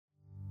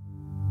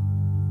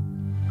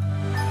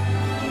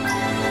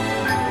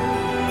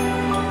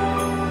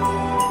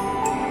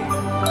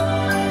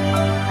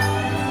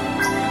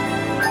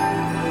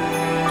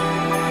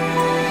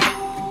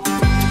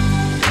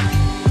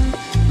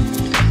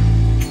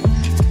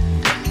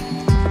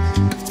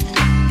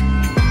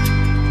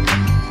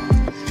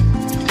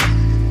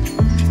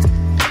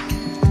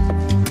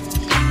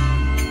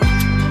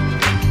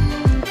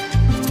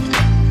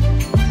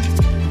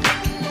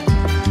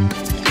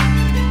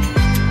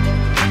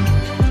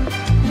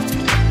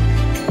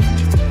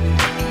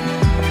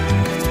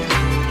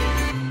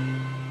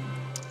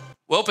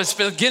it's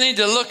beginning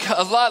to look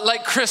a lot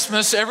like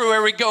Christmas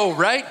everywhere we go,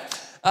 right?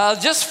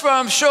 Just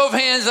from show of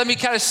hands, let me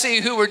kind of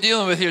see who we're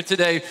dealing with here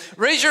today.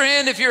 Raise your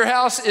hand if your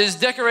house is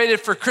decorated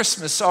for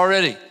Christmas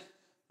already.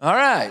 All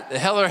right, the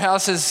Heller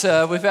house is,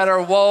 we've had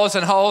our walls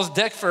and halls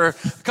decked for a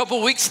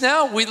couple weeks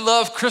now. We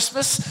love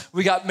Christmas.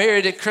 We got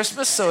married at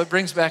Christmas, so it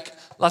brings back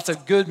lots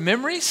of good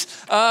memories.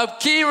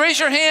 Can you raise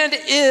your hand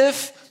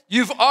if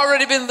you've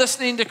already been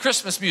listening to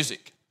Christmas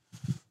music?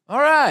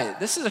 All right,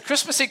 this is a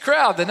Christmassy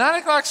crowd. The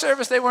 9 o'clock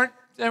service, they weren't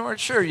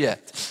sure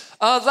yet.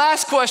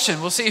 Last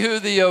question. We'll see who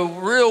the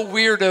real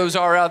weirdos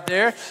are out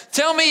there.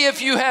 Tell me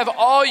if you have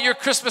all your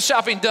Christmas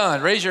shopping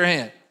done. Raise your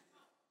hand.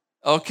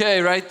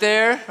 Okay, right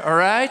there. All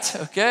right.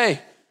 Okay.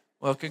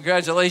 Well,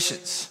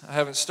 congratulations. I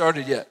haven't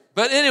started yet.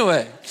 But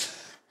anyway,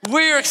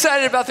 we are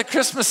excited about the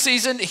Christmas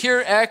season here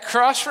at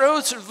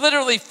Crossroads.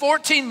 Literally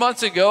 14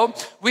 months ago,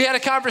 we had a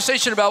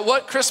conversation about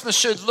what Christmas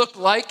should look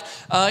like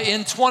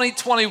in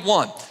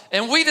 2021.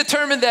 And we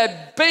determined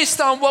that based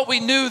on what we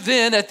knew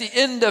then at the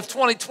end of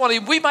 2020,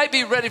 we might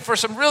be ready for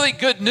some really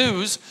good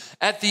news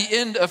at the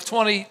end of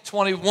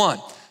 2021.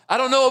 I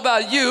don't know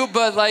about you,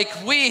 but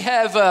we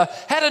have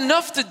had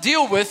enough to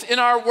deal with in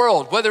our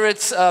world, whether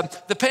it's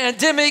the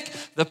pandemic,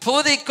 the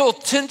political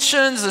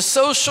tensions, the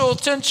social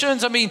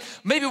tensions. I mean,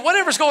 maybe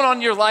whatever's going on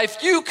in your life,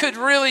 you could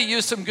really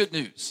use some good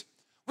news.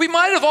 We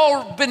might have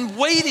all been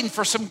waiting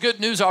for some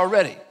good news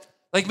already.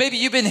 Like maybe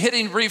you've been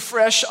hitting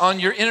refresh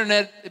on your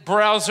internet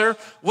browser,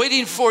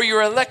 waiting for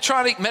your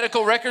electronic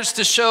medical records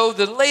to show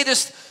the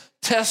latest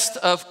test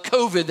of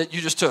COVID that you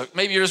just took.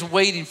 Maybe you're just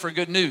waiting for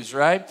good news,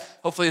 right?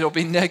 Hopefully it'll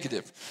be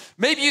negative.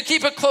 Maybe you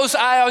keep a close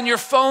eye on your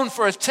phone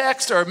for a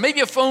text or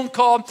maybe a phone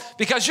call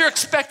because you're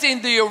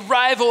expecting the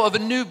arrival of a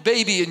new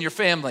baby in your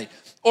family.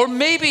 Or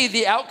maybe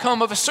the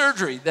outcome of a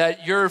surgery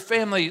that your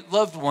family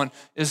loved one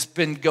has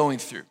been going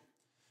through.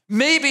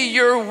 Maybe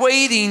you're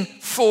waiting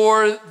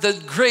for the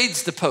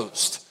grades to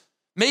post.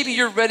 Maybe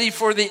you're ready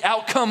for the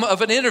outcome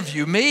of an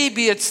interview.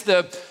 Maybe it's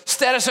the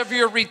status of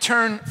your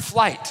return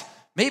flight.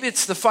 Maybe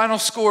it's the final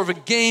score of a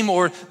game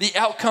or the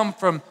outcome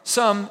from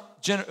some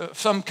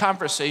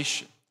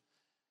conversation.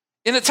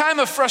 In a time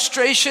of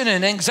frustration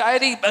and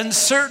anxiety,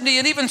 uncertainty,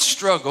 and even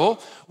struggle,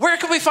 where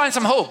can we find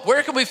some hope?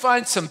 Where can we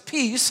find some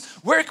peace?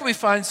 Where can we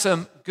find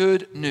some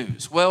good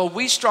news? Well,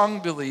 we strongly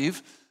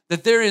believe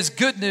that there is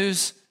good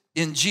news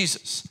in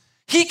Jesus.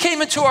 He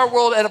came into our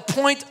world at a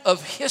point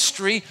of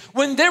history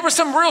when there were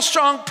some real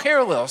strong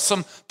parallels,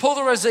 some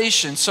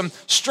polarization, some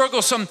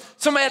struggle, some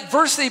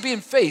adversity being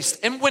faced.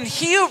 And when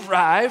he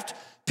arrived,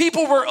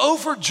 people were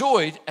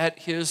overjoyed at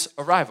his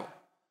arrival.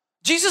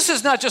 Jesus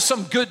is not just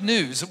some good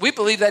news. We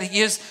believe that he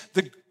is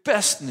the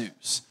best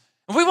news.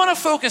 And we want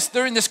to focus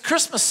during this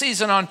Christmas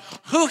season on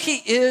who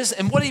he is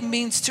and what he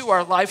means to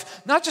our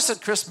life, not just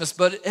at Christmas,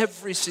 but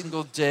every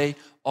single day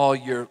all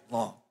year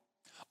long.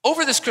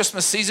 Over this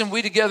Christmas season,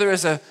 we together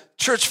as a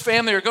church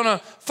family are going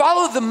to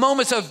follow the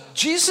moments of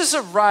Jesus'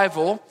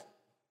 arrival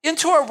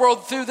into our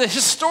world through the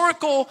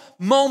historical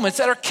moments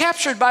that are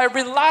captured by a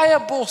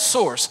reliable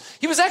source.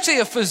 He was actually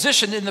a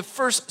physician in the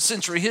first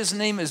century. His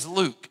name is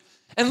Luke.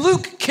 And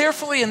Luke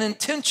carefully and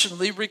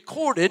intentionally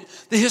recorded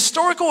the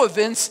historical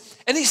events,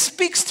 and he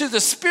speaks to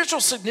the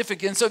spiritual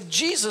significance of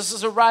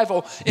Jesus'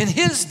 arrival in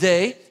his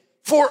day,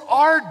 for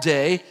our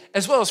day,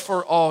 as well as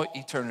for all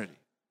eternity.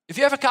 If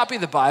you have a copy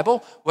of the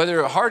Bible, whether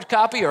a hard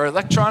copy or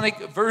electronic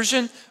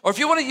version, or if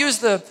you want to use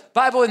the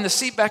Bible in the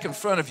seat back in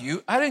front of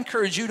you, I'd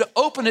encourage you to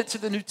open it to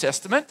the New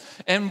Testament.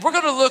 And we're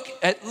going to look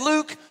at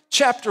Luke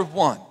chapter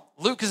 1.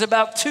 Luke is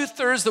about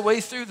 2/3 the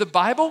way through the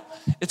Bible.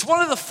 It's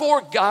one of the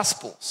 4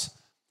 Gospels.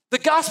 The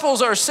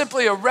Gospels are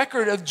simply a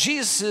record of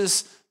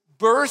Jesus'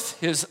 birth,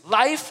 his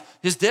life,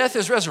 his death,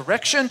 his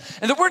resurrection.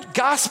 And the word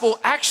gospel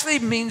actually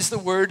means the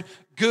word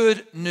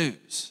good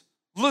news.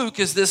 Luke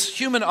is this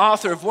human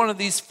author of one of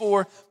these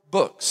 4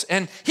 books.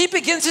 And he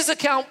begins his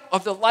account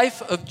of the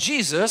life of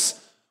Jesus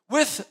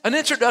with an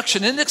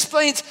introduction and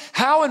explains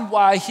how and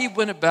why he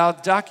went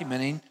about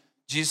documenting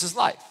Jesus'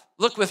 life.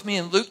 Look with me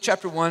in Luke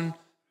chapter 1,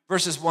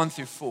 verses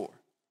 1-4.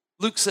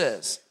 Luke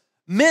says,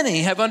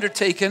 "Many have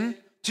undertaken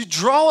to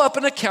draw up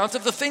an account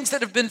of the things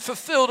that have been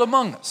fulfilled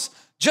among us,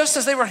 just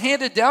as they were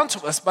handed down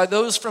to us by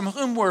those from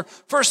whom were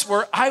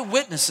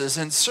eyewitnesses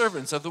and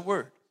servants of the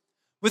word.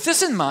 With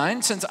this in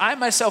mind, since I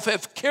myself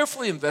have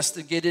carefully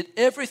investigated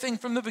everything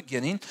from the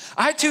beginning,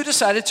 I too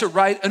decided to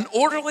write an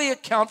orderly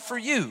account for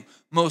you,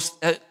 most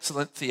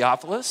excellent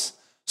Theophilus,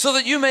 so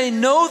that you may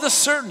know the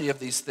certainty of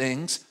these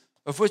things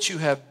of which you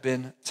have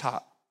been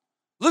taught."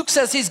 Luke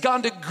says he's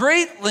gone to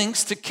great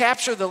lengths to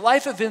capture the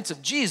life events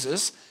of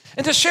Jesus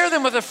and to share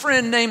them with a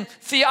friend named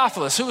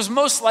Theophilus, who was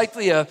most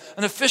likely an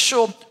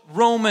official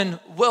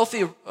Roman,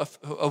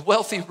 a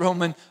wealthy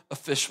Roman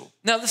official.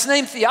 Now, this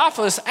name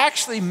Theophilus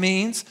actually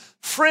means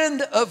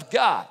friend of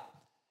God.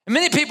 And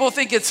many people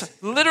think it's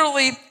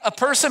literally a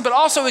person, but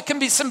also it can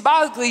be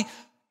symbolically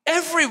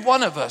every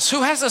one of us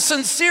who has a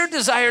sincere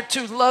desire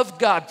to love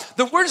God.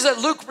 The words that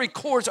Luke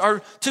records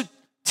are to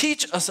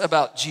teach us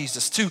about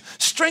Jesus, to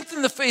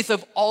strengthen the faith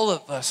of all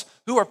of us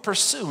who are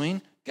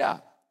pursuing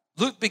God.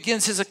 Luke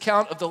begins his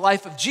account of the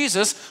life of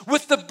Jesus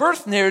with the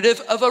birth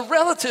narrative of a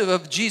relative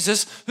of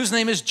Jesus whose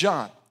name is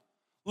John.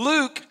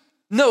 Luke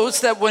notes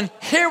that when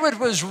Herod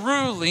was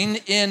ruling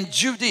in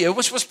Judea,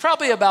 which was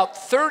probably about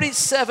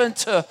 37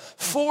 to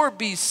 4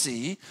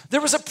 BC,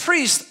 there was a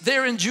priest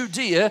there in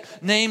Judea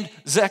named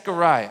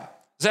Zechariah.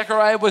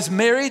 Zechariah was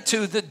married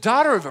to the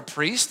daughter of a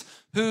priest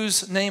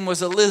whose name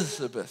was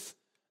Elizabeth.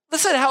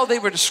 Listen to how they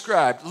were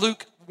described.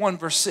 Luke 1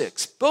 verse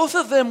 6. Both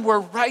of them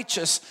were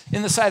righteous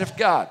in the sight of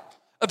God,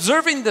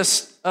 observing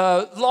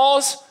the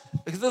laws,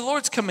 the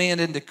Lord's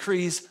command and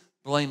decrees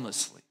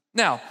blamelessly.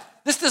 Now,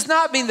 this does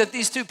not mean that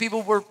these two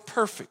people were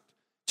perfect.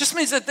 It just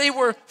means that they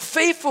were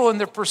faithful in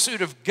their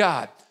pursuit of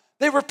God.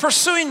 They were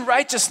pursuing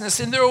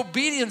righteousness in their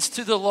obedience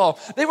to the law.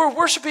 They were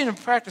worshiping and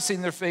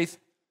practicing their faith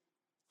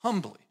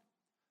humbly.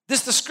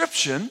 This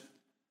description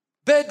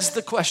begs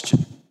the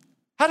question,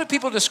 how do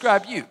people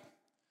describe you?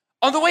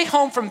 On the way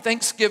home from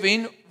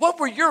Thanksgiving, what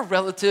were your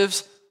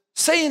relatives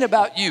saying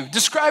about you,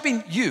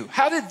 describing you?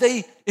 How did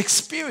they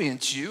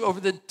experience you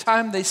over the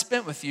time they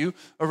spent with you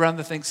around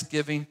the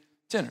Thanksgiving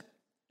dinner?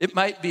 It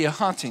might be a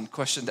haunting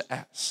question to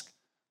ask.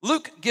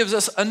 Luke gives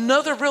us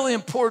another really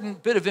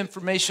important bit of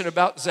information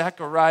about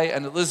Zechariah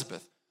and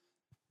Elizabeth.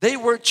 They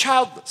were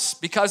childless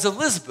because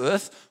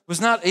Elizabeth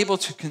was not able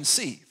to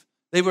conceive.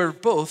 They were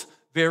both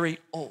very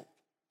old.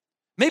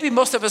 Maybe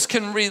most of us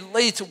can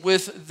relate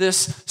with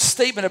this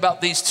statement about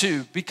these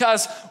two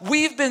because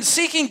we've been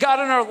seeking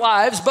God in our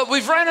lives, but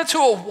we've ran into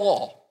a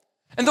wall.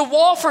 And the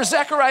wall for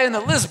Zechariah and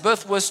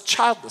Elizabeth was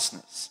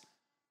childlessness.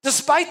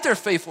 Despite their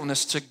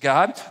faithfulness to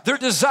God, their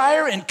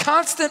desire and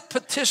constant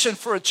petition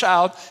for a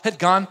child had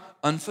gone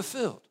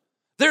unfulfilled.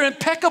 Their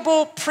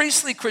impeccable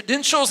priestly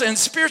credentials and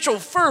spiritual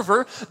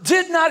fervor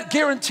did not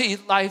guarantee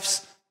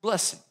life's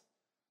blessing.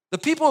 The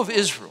people of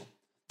Israel,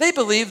 they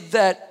believed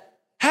that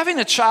having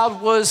a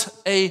child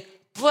was a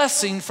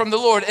blessing from the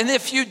Lord. And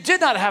if you did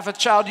not have a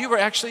child, you were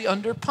actually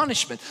under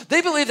punishment.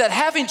 They believed that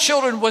having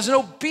children was an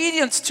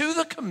obedience to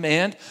the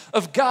command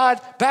of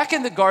God back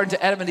in the garden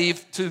to Adam and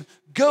Eve to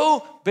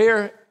go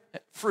bear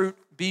fruit,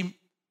 be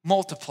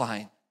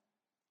multiplying.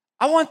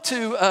 I want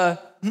to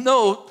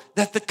note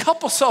that the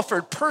couple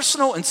suffered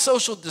personal and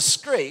social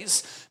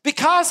disgrace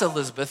because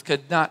Elizabeth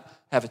could not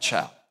have a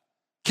child.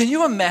 Can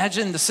you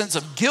imagine the sense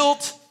of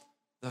guilt,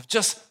 of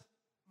just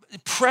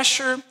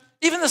pressure,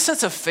 even the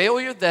sense of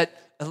failure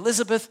that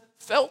Elizabeth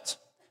felt?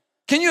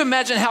 Can you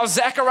imagine how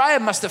Zechariah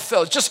must have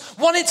felt, just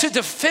wanting to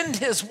defend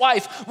his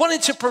wife,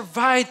 wanting to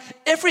provide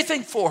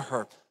everything for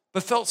her,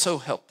 but felt so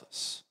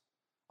helpless?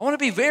 I want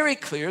to be very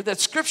clear that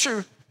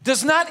Scripture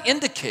does not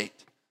indicate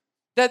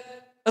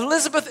that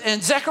Elizabeth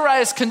and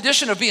Zechariah's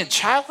condition of being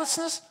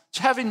childlessness,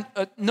 having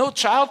no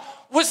child,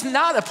 was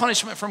not a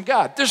punishment from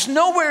God. There's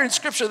nowhere in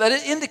Scripture that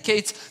it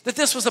indicates that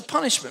this was a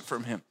punishment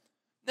from him.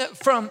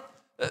 From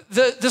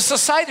the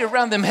society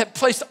around them had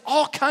placed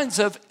all kinds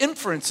of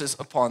inferences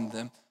upon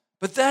them,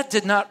 but that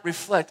did not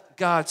reflect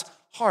God's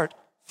heart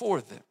for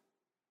them.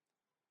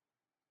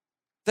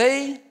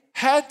 This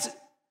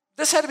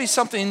had to be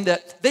something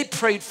that they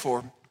prayed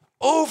for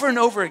over and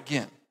over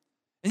again.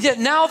 And yet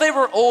now they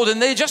were old and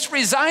they just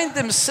resigned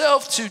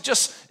themselves to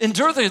just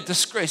endure the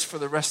disgrace for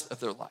the rest of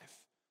their life.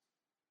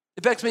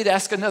 It begs me to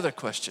ask another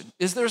question.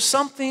 Is there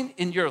something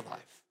in your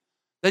life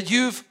that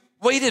you've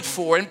waited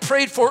for and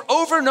prayed for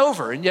over and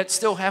over and yet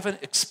still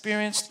haven't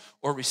experienced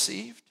or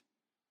received?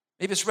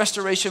 Maybe it's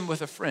restoration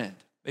with a friend,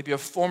 maybe a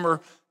former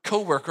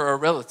coworker or a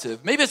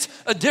relative. Maybe it's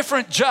a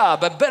different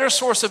job, a better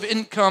source of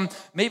income.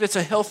 Maybe it's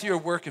a healthier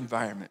work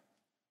environment.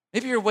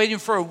 Maybe you're waiting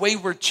for a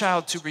wayward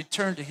child to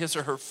return to his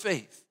or her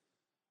faith,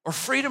 or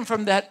freedom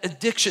from that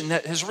addiction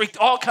that has wreaked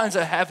all kinds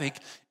of havoc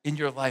in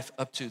your life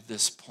up to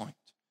this point.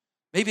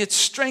 Maybe it's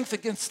strength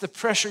against the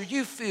pressure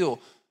you feel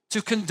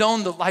to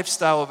condone the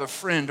lifestyle of a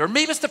friend, or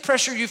maybe it's the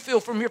pressure you feel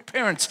from your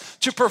parents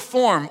to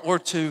perform or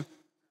to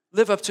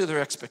live up to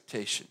their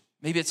expectation.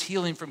 Maybe it's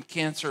healing from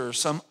cancer or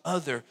some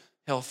other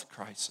health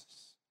crisis.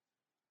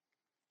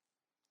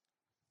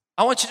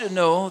 I want you to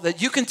know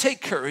that you can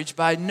take courage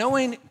by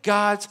knowing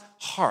God's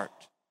heart.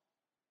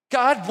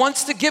 God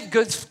wants to give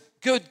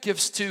good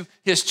gifts to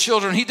his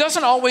children. He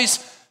doesn't always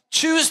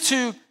choose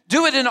to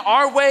do it in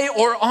our way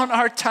or on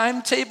our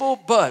timetable,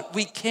 but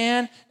we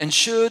can and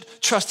should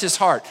trust his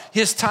heart,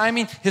 his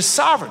timing, his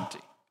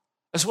sovereignty,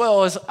 as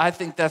well as I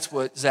think that's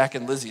what Zach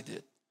and Lizzie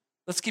did.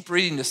 Let's keep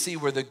reading to see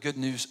where the good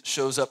news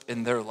shows up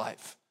in their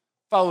life.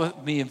 Follow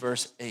me in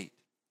verse 8.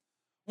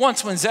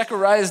 Once when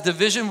Zechariah's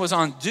division was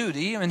on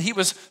duty and he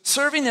was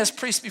serving as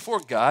priest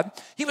before God,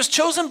 he was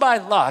chosen by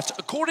Lot,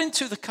 according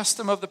to the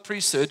custom of the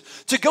priesthood,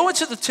 to go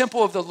into the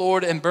temple of the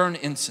Lord and burn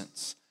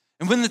incense.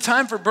 And when the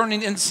time for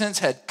burning incense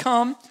had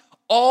come,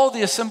 all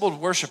the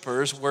assembled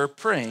worshipers were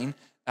praying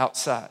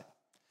outside.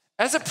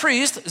 As a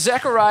priest,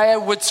 Zechariah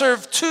would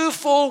serve 2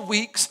 full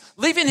weeks,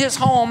 leaving his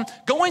home,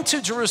 going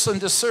to Jerusalem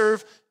to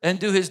serve and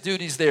do his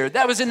duties there.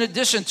 That was in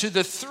addition to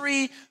the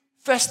 3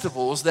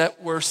 festivals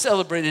that were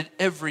celebrated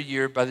every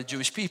year by the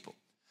Jewish people.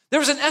 There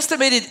was an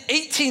estimated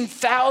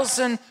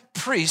 18,000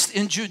 priest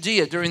in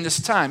Judea during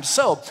this time.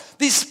 So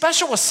these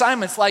special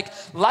assignments like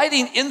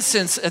lighting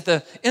incense at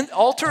the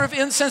altar of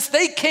incense,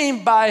 they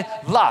came by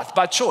lot,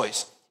 by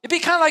choice. It'd be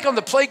kind of like on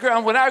the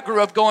playground when I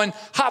grew up going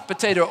hot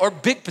potato or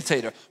big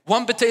potato.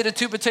 1 potato,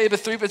 2 potato,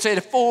 3 potato,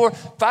 4,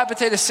 5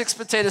 potato, 6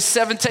 potato,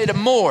 7 potato,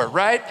 more,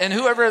 right? And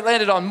whoever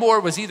landed on more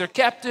was either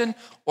captain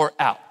or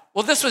out.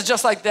 Well, this was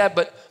just like that,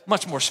 but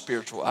much more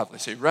spiritual,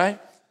 obviously, right?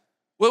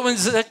 Well, when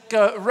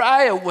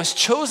Zechariah was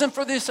chosen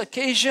for this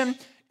occasion,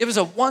 it was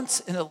a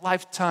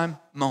once-in-a-lifetime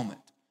moment.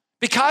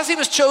 Because he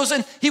was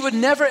chosen, he would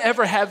never,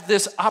 ever have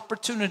this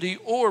opportunity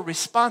or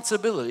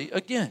responsibility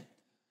again.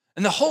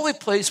 And the holy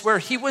place where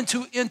he went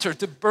to enter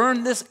to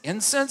burn this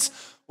incense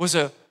was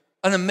an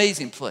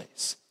amazing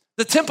place.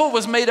 The temple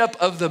was made up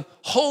of the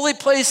holy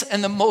place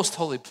and the most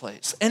holy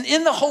place. And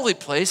in the holy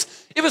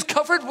place, it was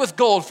covered with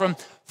gold from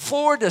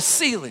floor to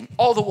ceiling.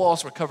 All the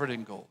walls were covered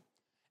in gold.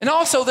 And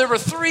also there were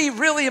 3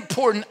 really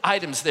important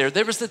items there.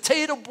 There was the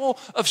table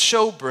of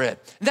showbread.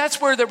 And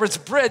that's where there was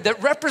bread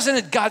that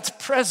represented God's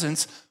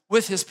presence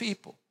with his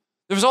people.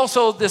 There was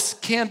also this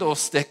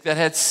candlestick that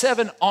had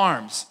 7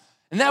 arms.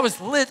 And that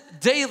was lit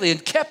daily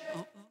and kept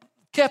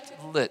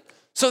lit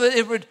so that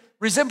it would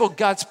resemble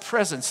God's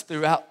presence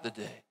throughout the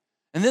day.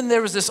 And then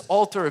there was this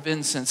altar of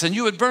incense, and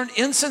you would burn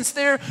incense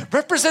there,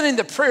 representing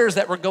the prayers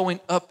that were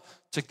going up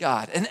to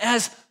God. And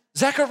as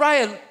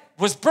Zechariah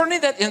was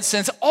burning that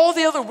incense, all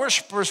the other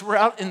worshipers were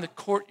out in the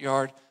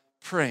courtyard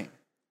praying.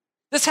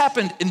 This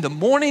happened in the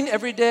morning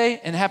every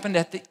day and happened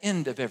at the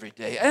end of every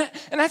day.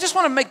 And I just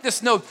want to make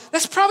this note.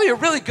 That's probably a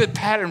really good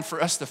pattern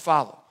for us to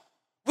follow.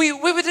 We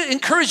would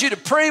encourage you to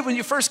pray when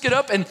you first get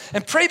up and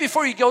pray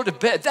before you go to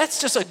bed.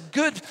 That's just a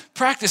good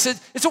practice.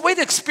 It's a way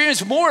to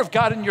experience more of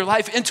God in your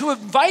life and to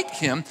invite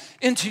him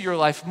into your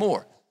life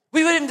more.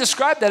 We would even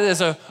describe that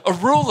as a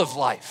rule of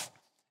life.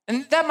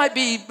 And that might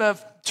be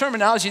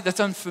terminology that's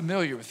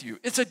unfamiliar with you.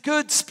 It's a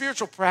good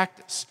spiritual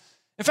practice.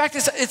 In fact,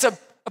 it's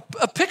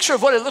a picture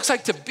of what it looks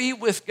like to be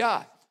with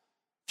God.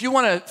 If you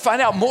want to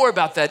find out more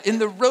about that, in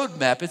the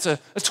roadmap, it's a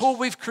tool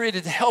we've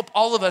created to help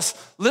all of us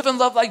live and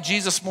love like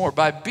Jesus more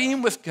by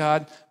being with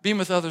God, being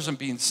with others, and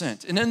being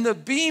sent. And in the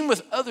being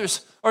with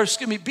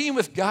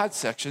God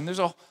section, there's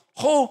a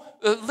whole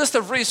list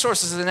of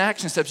resources and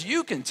action steps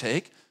you can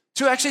take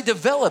to actually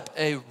develop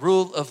a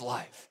rule of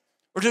life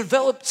or to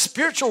develop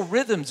spiritual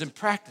rhythms and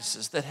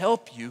practices that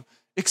help you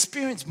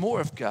experience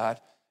more of God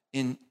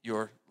in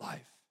your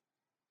life.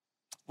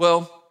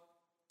 Well,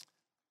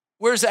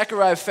 where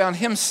Zechariah found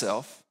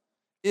himself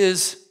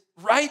is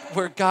right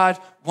where God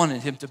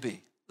wanted him to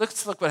be.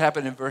 Let's look what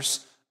happened in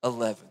verse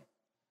 11.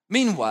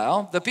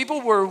 Meanwhile, the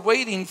people were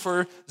waiting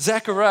for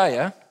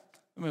Zechariah.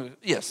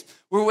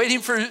 We're waiting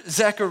for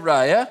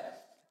Zechariah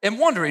and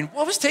wondering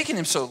what was taking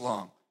him so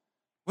long.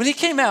 When he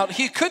came out,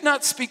 he could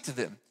not speak to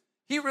them.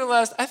 He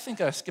realized, I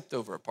think I skipped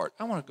over a part.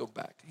 I want to go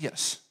back.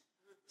 Yes.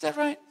 Is that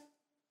right?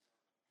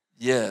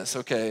 Yes,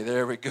 okay,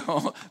 there we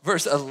go.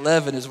 Verse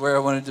 11 is where I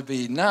wanted to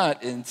be,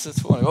 not in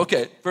 20.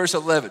 Okay, verse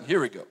 11,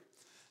 here we go.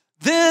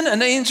 Then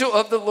an angel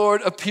of the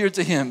Lord appeared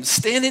to him,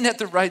 standing at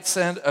the right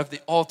side of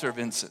the altar of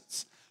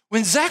incense.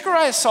 When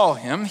Zechariah saw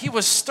him, he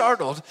was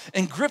startled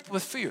and gripped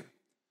with fear.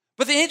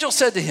 But the angel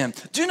said to him,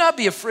 "Do not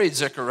be afraid,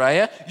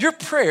 Zechariah. Your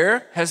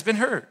prayer has been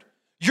heard.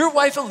 Your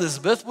wife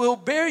Elizabeth will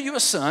bear you a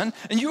son,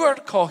 and you are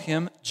to call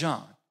him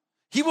John.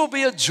 He will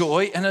be a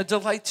joy and a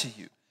delight to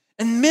you.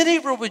 And many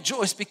will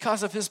rejoice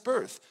because of his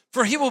birth,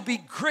 for he will be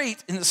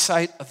great in the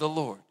sight of the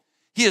Lord.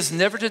 He is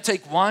never to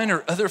take wine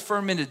or other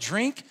fermented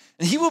drink,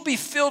 and he will be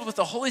filled with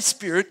the Holy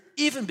Spirit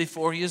even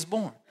before he is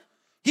born.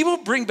 He will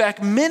bring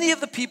back many of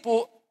the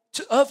people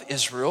of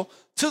Israel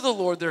to the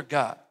Lord their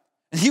God.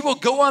 And he will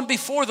go on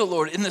before the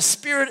Lord in the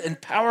spirit and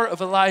power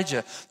of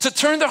Elijah to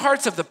turn the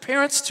hearts of the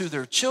parents to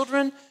their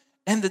children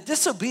and the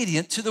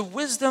disobedient to the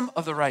wisdom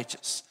of the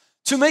righteous,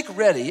 to make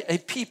ready a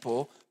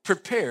people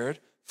prepared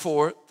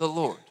for the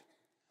Lord."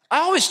 I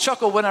always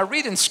chuckle when I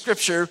read in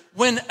scripture,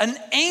 when an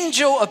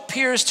angel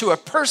appears to a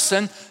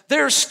person,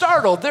 they're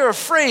startled, they're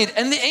afraid,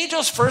 and the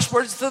angel's first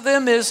words to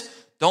them is,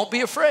 "Don't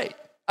be afraid."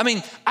 I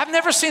mean, I've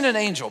never seen an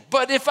angel,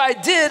 but if I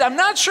did, I'm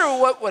not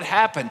sure what would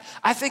happen.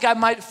 I think I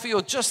might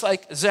feel just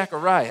like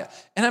Zechariah,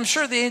 and I'm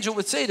sure the angel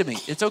would say to me,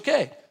 "It's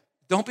okay,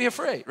 don't be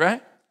afraid,"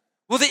 right?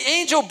 Well, the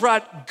angel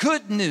brought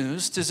good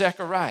news to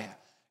Zechariah.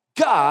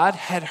 God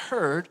had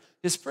heard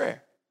his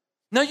prayer.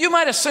 Now, you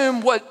might assume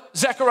what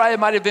Zechariah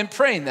might have been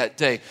praying that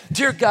day.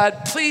 "Dear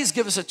God, please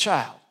give us a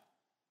child."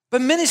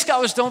 But many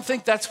scholars don't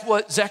think that's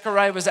what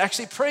Zechariah was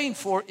actually praying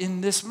for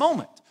in this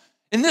moment.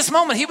 In this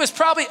moment, he was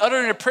probably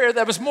uttering a prayer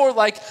that was more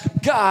like,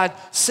 "God,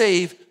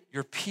 save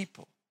your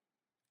people."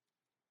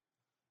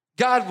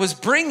 God was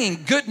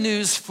bringing good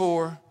news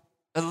for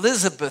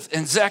Elizabeth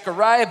and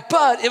Zechariah,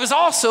 but it was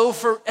also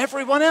for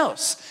everyone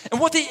else.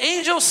 And what the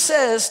angel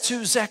says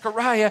to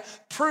Zechariah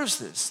proves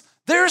this.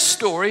 Their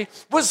story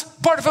was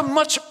part of a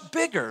much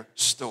bigger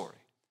story.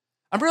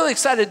 I'm really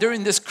excited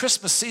during this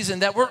Christmas season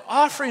that we're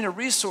offering a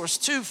resource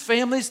to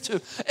families,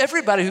 to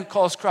everybody who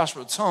calls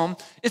Crossroads home.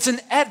 It's an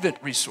Advent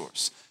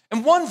resource.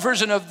 And one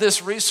version of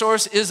this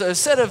resource is a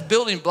set of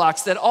building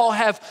blocks that all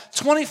have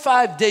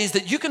 25 days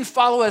that you can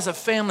follow as a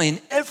family,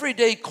 and every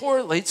day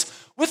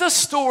correlates with a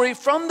story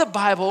from the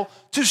Bible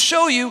to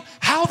show you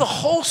how the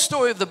whole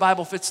story of the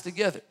Bible fits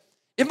together.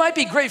 It might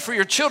be great for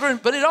your children,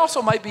 but it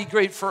also might be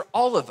great for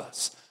all of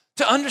us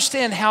to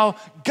understand how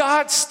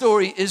God's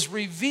story is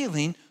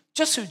revealing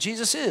just who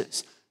Jesus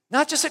is,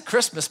 not just at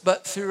Christmas,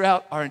 but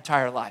throughout our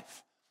entire life.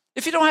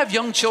 If you don't have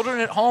young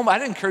children at home,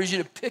 I'd encourage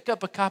you to pick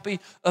up a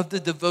copy of the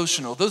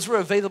devotional. Those were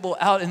available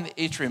out in the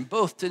atrium,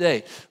 both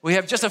today. We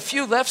have just a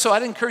few left, so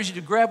I'd encourage you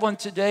to grab one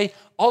today.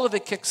 All of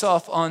it kicks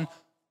off on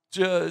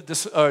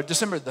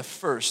December the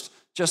 1st,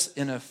 just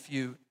in a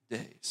few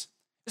days.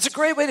 It's a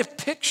great way to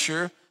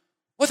picture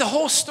what the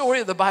whole story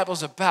of the Bible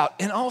is about,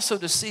 and also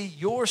to see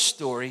your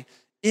story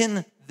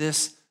in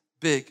this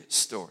big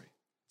story.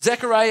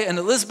 Zechariah and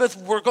Elizabeth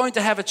were going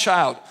to have a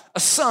child,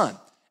 a son.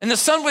 And the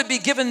son would be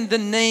given the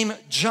name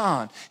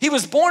John. He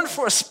was born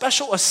for a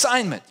special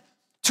assignment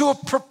to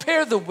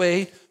prepare the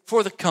way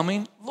for the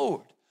coming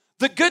Lord.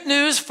 The good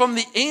news from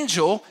the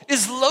angel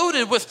is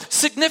loaded with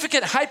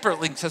significant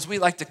hyperlinks, as we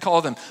like to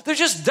call them. They're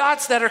just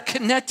dots that are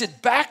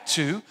connected back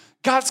to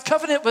God's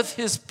covenant with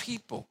his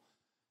people,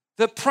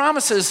 the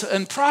promises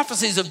and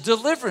prophecies of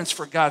deliverance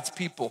for God's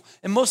people,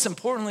 and most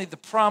importantly, the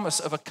promise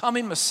of a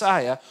coming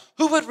Messiah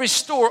who would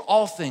restore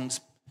all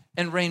things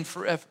and reign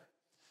forever.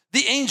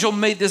 The angel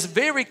made this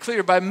very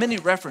clear by many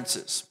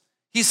references.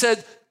 He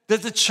said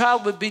that the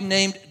child would be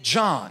named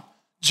John.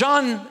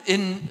 John,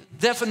 in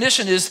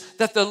definition, is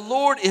that the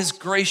Lord is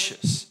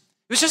gracious.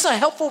 It was just a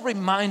helpful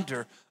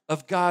reminder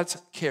of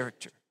God's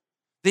character.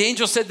 The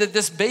angel said that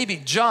this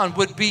baby, John,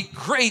 would be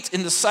great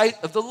in the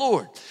sight of the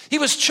Lord. He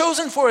was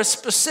chosen for a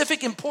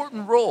specific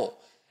important role.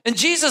 And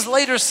Jesus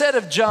later said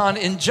of John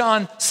in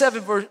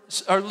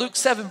Luke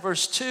 7,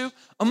 verse 2,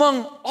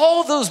 among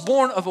all those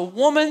born of a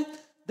woman,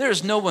 there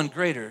is no one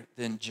greater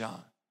than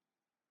John.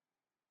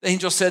 The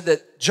angel said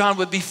that John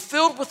would be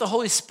filled with the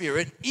Holy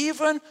Spirit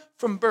even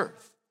from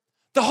birth.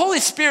 The Holy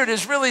Spirit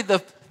is really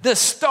the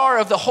star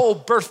of the whole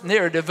birth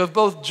narrative of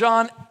both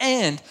John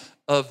and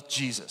of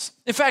Jesus.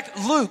 In fact,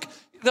 Luke,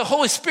 the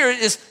Holy Spirit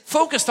is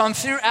focused on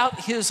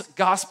throughout his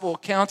gospel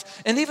account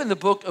and even the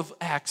book of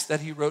Acts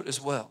that he wrote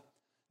as well.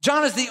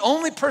 John is the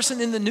only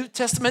person in the New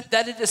Testament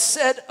that it is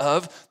said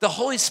of the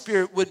Holy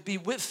Spirit would be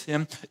with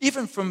him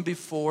even from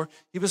before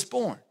he was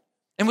born.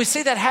 And we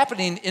see that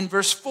happening in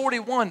verse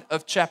 41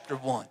 of chapter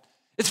 1.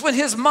 It's when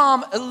his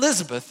mom,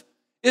 Elizabeth,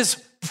 is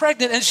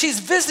pregnant and she's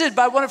visited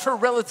by one of her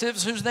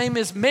relatives whose name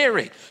is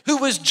Mary, who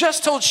was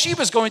just told she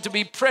was going to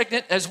be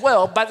pregnant as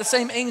well by the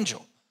same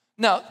angel.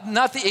 Now,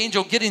 not the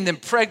angel getting them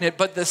pregnant,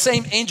 but the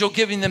same angel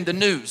giving them the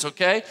news,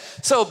 okay?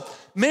 So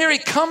Mary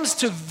comes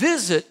to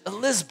visit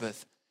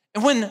Elizabeth.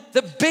 And when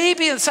the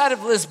baby inside of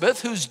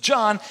Elizabeth, who's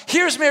John,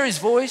 hears Mary's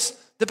voice,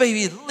 the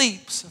baby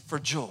leaps for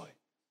joy.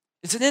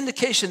 It's an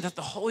indication that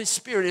the Holy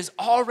Spirit is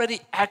already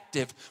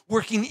active,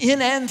 working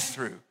in and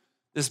through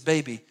this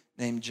baby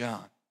named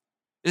John.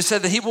 It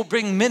said that he will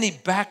bring many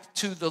back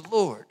to the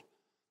Lord.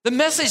 The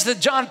message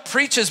that John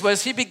preaches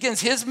as he begins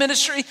his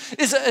ministry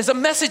is a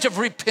message of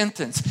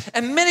repentance.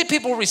 And many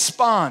people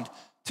respond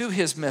to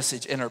his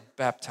message and are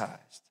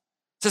baptized.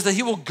 It says that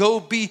he will go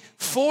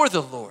before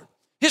the Lord.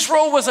 His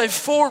role was a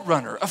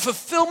forerunner, a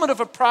fulfillment of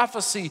a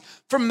prophecy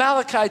from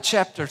Malachi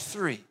chapter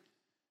 3.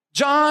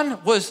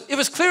 It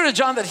was clear to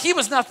John that he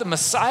was not the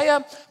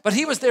Messiah, but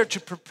he was there to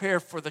prepare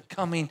for the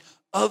coming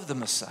of the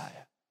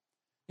Messiah.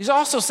 He's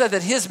also said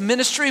that his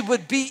ministry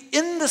would be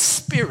in the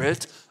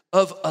spirit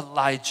of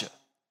Elijah,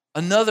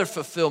 another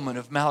fulfillment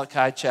of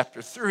Malachi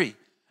chapter 3,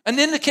 an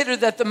indicator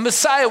that the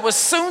Messiah was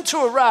soon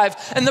to arrive,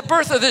 and the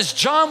birth of this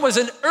John was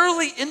an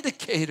early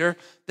indicator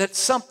that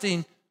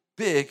something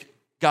big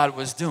God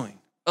was doing.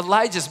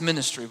 Elijah's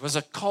ministry was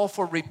a call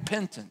for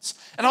repentance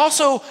and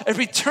also a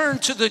return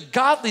to the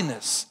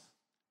godliness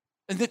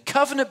and the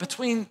covenant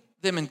between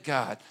them and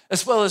God,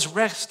 as well as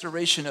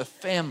restoration of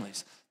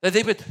families, that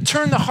they would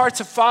turn the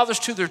hearts of fathers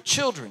to their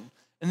children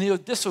and the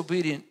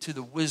disobedient to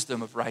the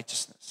wisdom of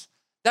righteousness.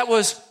 That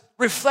was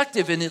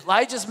reflective in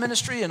Elijah's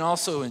ministry and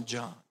also in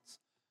John's.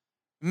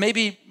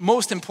 Maybe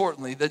most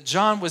importantly, that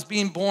John was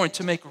being born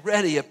to make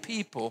ready a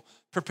people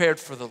prepared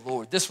for the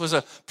Lord. This was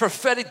a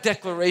prophetic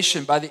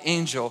declaration by the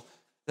angel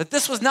that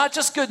this was not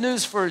just good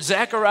news for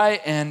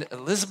Zechariah and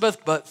Elizabeth,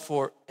 but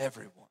for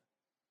everyone.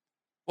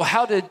 Well,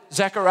 how did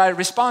Zechariah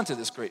respond to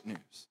this great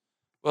news?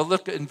 Well,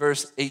 look in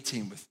verse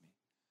 18 with me.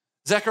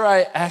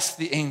 Zechariah asked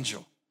the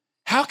angel,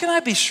 "How can I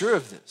be sure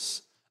of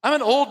this? I'm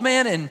an old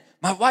man and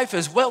my wife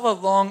is well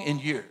along in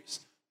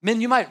years."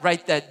 Men, you might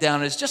write that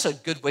down as just a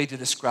good way to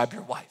describe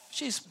your wife.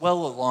 She's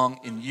well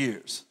along in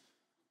years.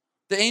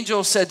 The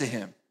angel said to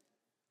him,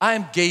 "I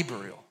am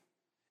Gabriel,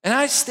 and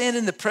I stand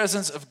in the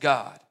presence of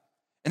God.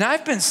 And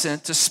I've been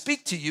sent to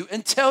speak to you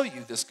and tell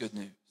you this good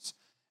news.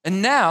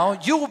 And now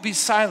you will be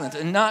silent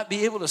and not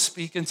be able to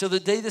speak until the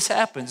day this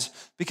happens,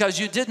 because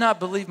you did not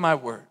believe my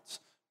words,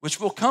 which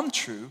will come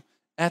true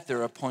at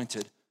their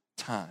appointed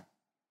time."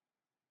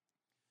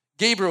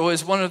 Gabriel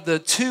is one of the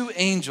two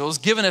angels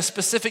given a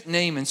specific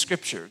name in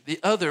Scripture. The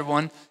other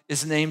one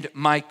is named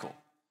Michael.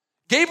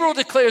 Gabriel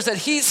declares that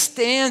he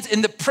stands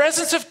in the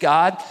presence of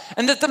God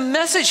and that the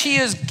message he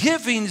is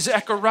giving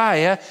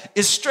Zechariah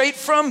is straight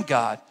from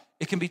God.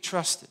 It can be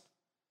trusted.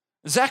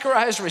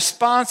 Zechariah's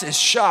response is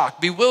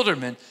shock,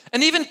 bewilderment,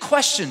 and even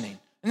questioning.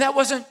 And that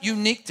wasn't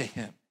unique to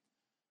him.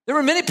 There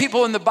were many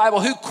people in the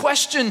Bible who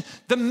questioned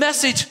the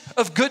message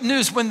of good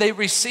news when they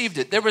received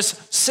it. There was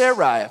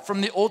Sarai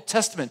from the Old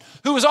Testament,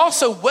 who was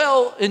also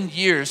well in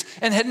years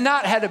and had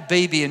not had a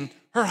baby. And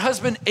her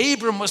husband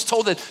Abram was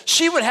told that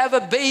she would have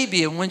a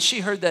baby. And when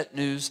she heard that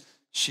news,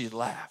 she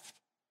laughed.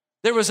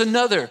 There was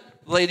another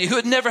lady who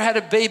had never had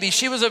a baby.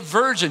 She was a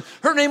virgin.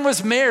 Her name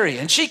was Mary.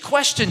 And she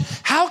questioned,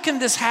 how can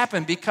this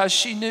happen? Because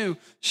she knew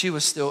she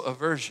was still a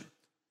virgin.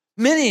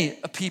 Many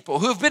people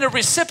who have been a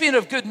recipient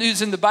of good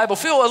news in the Bible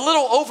feel a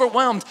little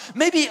overwhelmed,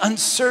 maybe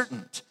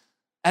uncertain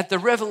at the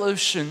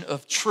revelation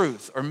of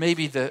truth, or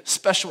maybe the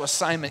special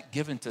assignment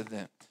given to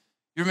them.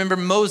 You remember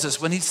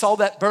Moses when he saw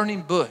that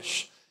burning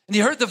bush and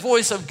he heard the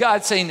voice of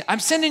God saying, I'm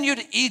sending you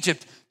to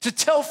Egypt to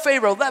tell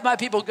Pharaoh, let my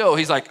people go.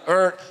 He's like,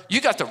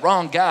 you got the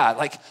wrong guy.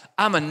 Like,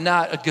 I'm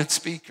not a good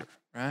speaker,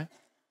 right?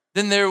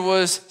 Then there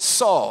was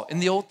Saul in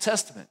the Old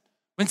Testament.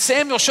 When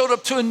Samuel showed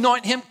up to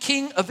anoint him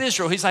king of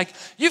Israel, he's like,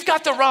 you've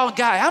got the wrong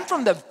guy. I'm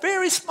from the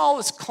very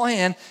smallest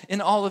clan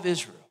in all of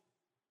Israel.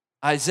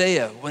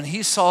 Isaiah, when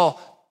he saw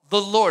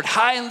the Lord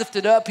high and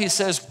lifted up, he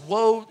says,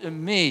 woe to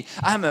me.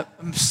 I'm a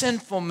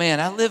sinful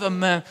man. I live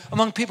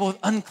among people with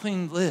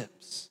unclean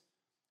lips.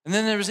 And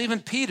then there was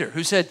even Peter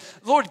who said,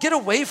 Lord, get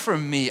away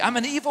from me. I'm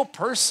an evil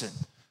person,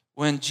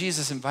 when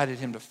Jesus invited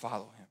him to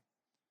follow him.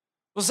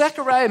 Well,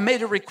 Zechariah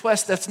made a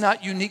request that's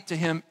not unique to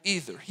him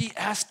either. He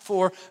asked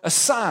for a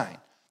sign,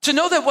 to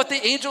know that what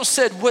the angel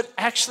said would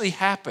actually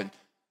happen,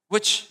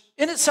 which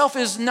in itself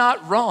is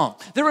not wrong.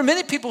 There were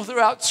many people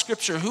throughout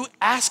Scripture who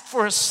asked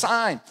for a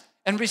sign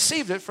and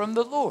received it from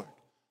the Lord.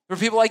 There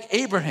were people like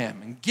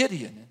Abraham and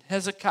Gideon and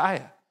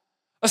Hezekiah.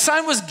 A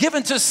sign was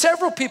given to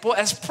several people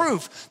as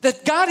proof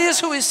that God is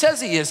who he says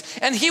he is,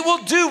 and he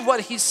will do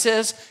what he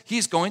says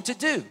he's going to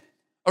do.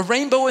 A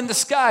rainbow in the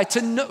sky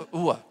to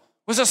Noah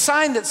was a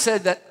sign that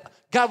said that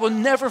God will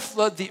never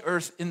flood the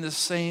earth in the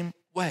same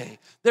way.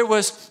 There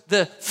was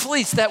the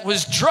fleece that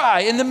was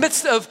dry in the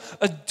midst of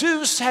a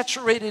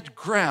dew-saturated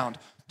ground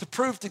to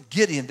prove to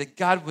Gideon that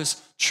God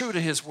was true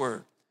to his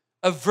word.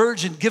 A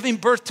virgin giving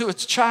birth to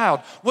its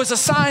child was a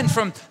sign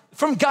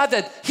from God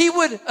that he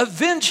would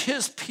avenge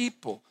his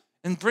people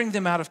and bring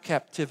them out of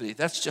captivity.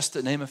 That's just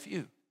to name a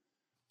few.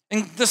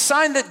 And the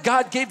sign that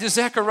God gave to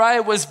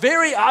Zechariah was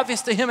very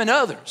obvious to him and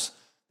others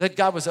that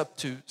God was up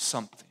to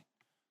something.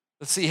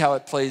 Let's see how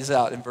it plays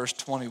out in verse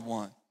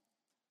 21.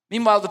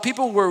 Meanwhile, the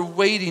people were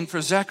waiting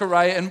for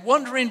Zechariah and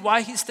wondering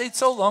why he stayed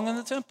so long in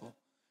the temple.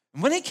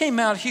 And when he came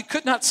out, he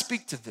could not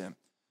speak to them.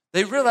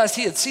 They realized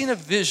he had seen a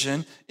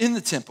vision in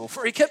the temple,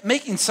 for he kept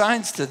making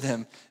signs to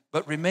them,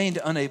 but remained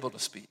unable to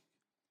speak.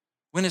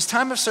 When his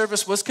time of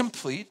service was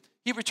complete,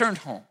 he returned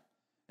home.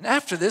 And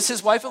after this,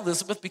 his wife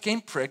Elizabeth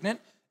became pregnant,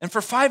 and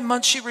for 5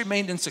 months she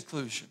remained in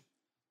seclusion.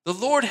 The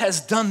Lord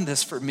has done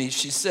this for me,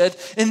 she said.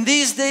 In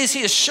these days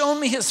he has shown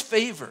me his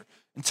favor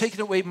and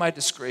taken away my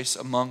disgrace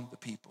among the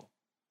people.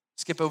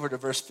 Skip over to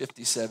verse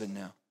 57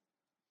 now.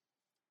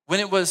 When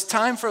it was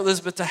time for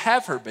Elizabeth to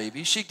have her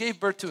baby, she gave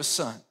birth to a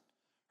son.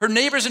 Her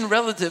neighbors and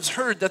relatives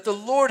heard that the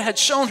Lord had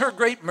shown her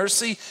great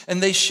mercy,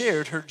 and they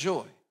shared her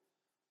joy.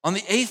 On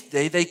the 8th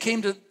day, they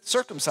came to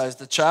circumcise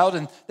the child,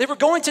 and they were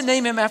going to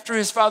name him after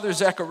his father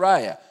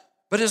Zechariah.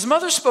 But his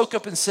mother spoke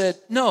up and said,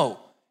 no,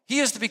 he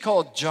is to be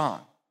called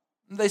John.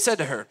 And they said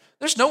to her,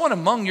 there's no one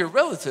among your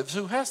relatives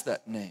who has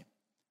that name.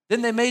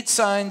 Then they made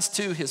signs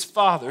to his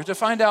father to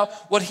find out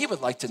what he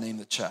would like to name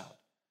the child.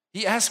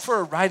 He asked for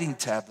a writing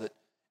tablet,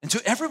 and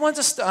to everyone's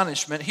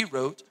astonishment, he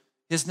wrote,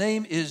 his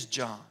name is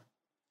John.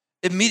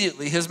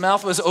 Immediately, his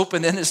mouth was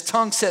opened and his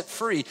tongue set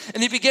free,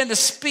 and he began to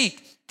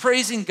speak,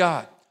 praising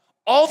God.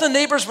 All the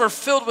neighbors were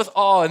filled with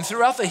awe, and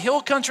throughout the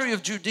hill country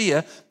of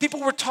Judea, people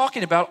were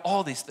talking about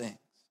all these things.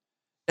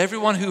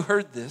 Everyone who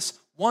heard this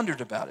wondered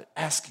about it,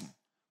 asking,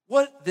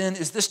 what then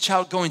is this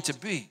child going to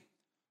be?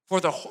 For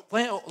the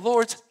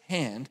Lord's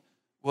hand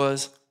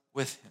was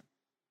with him.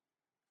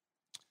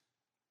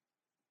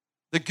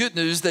 The good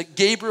news that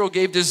Gabriel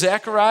gave to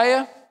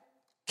Zechariah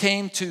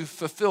came to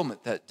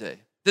fulfillment that day.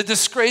 The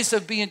disgrace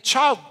of being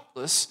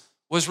childless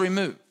was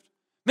removed.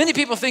 Many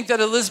people think that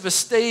Elizabeth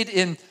stayed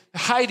in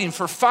hiding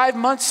for 5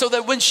 months so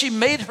that when she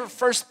made her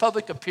first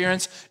public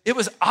appearance, it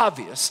was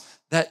obvious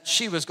that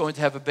she was going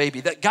to have a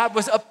baby, that God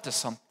was up to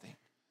something.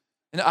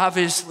 And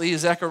obviously,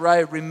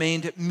 Zechariah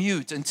remained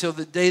mute until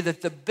the day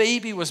that the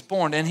baby was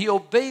born, and he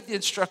obeyed the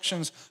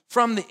instructions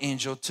from the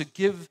angel to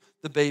give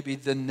the baby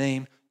the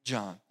name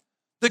John.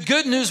 The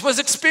good news was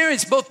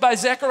experienced both by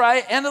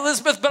Zechariah and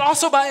Elizabeth, but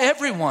also by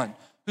everyone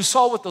who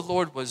saw what the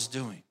Lord was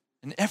doing.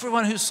 And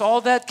everyone who saw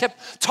that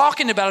kept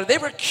talking about it. They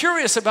were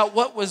curious about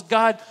what was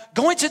God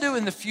going to do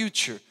in the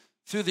future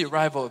through the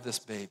arrival of this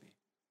baby.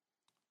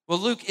 Well,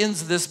 Luke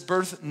ends this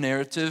birth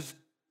narrative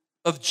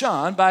of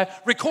John by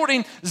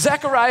recording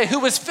Zechariah, who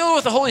was filled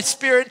with the Holy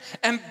Spirit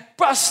and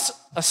busts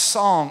a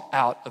song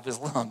out of his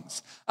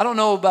lungs. I don't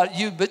know about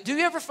you, but do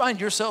you ever find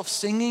yourself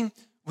singing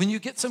when you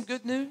get some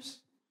good news?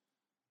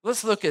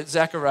 Let's look at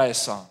Zechariah's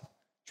song.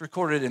 It's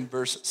recorded in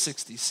verse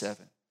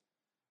 67.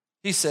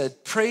 He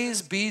said,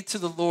 "Praise be to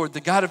the Lord,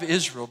 the God of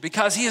Israel,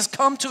 because he has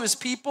come to his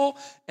people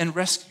and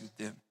rescued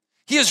them.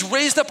 He has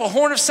raised up a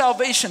horn of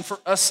salvation for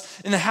us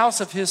in the house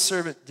of his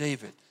servant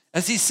David,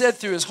 as he said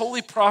through his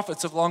holy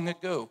prophets of long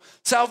ago,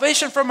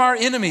 salvation from our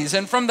enemies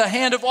and from the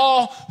hand of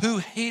all who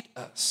hate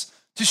us,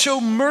 to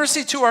show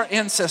mercy to our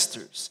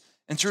ancestors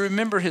and to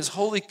remember his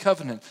holy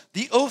covenant,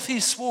 the oath he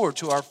swore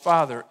to our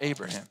father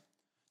Abraham,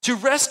 to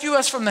rescue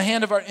us from the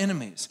hand of our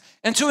enemies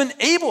and to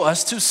enable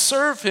us to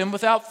serve him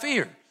without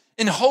fear,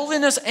 in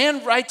holiness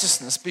and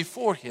righteousness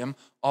before him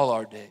all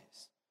our days.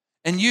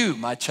 And you,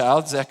 my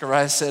child,"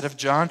 Zechariah said of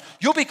John,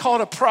 "you'll be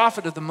called a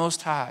prophet of the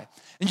Most High,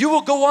 and you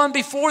will go on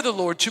before the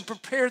Lord to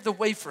prepare the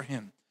way for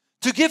him,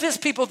 to give his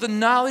people the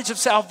knowledge of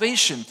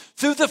salvation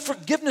through the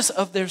forgiveness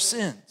of their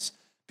sins,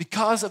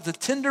 because of the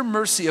tender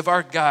mercy of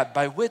our God,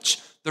 by which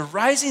the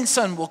rising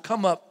sun will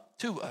come up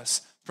to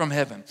us from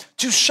heaven,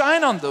 to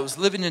shine on those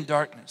living in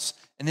darkness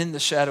and in the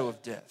shadow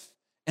of death,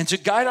 and to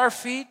guide our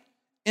feet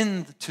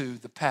into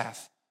the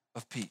path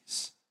of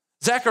peace."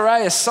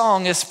 Zechariah's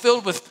song is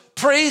filled with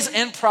praise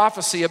and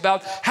prophecy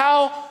about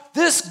how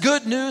this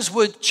good news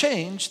would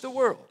change the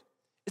world.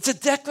 It's a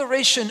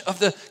declaration of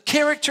the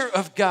character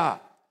of God,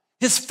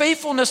 his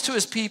faithfulness to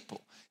his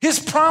people, his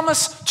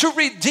promise to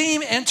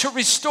redeem and to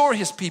restore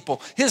his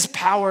people, his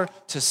power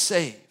to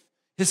save,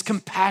 his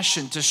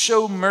compassion to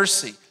show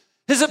mercy,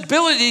 his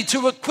ability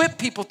to equip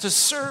people to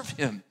serve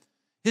him,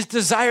 his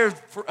desire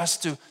for us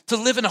to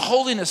live in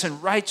holiness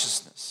and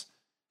righteousness,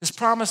 his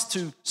promise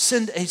to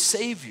send a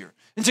Savior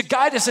and to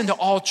guide us into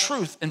all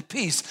truth and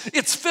peace.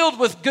 It's filled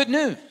with good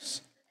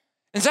news.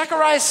 And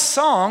Zechariah's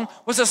song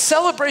was a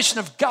celebration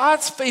of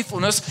God's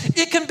faithfulness.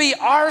 It can be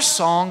our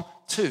song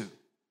too.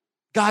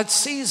 God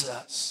sees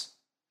us.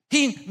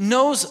 He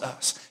knows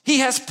us. He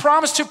has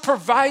promised to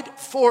provide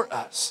for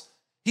us.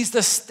 He's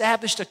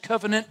established a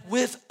covenant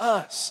with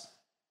us.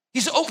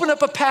 He's opened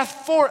up a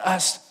path for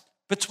us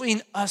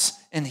between us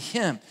and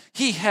him.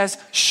 He has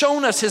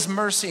shown us his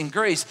mercy and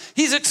grace.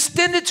 He's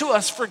extended to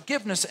us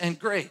forgiveness and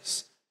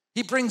grace.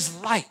 He brings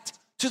light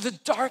to the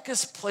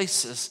darkest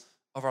places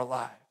of our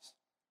lives.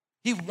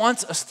 He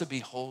wants us to be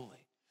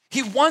holy.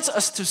 He wants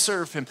us to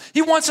serve him.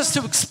 He wants us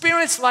to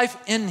experience life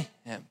in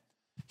him.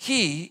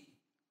 He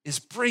is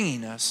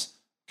bringing us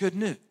good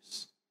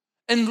news.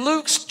 And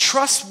Luke's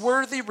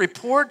trustworthy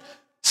report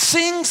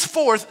sings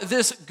forth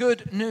this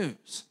good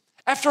news.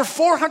 After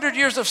 400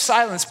 years of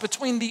silence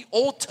between the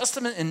Old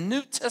Testament and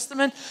New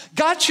Testament,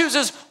 God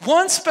chooses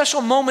one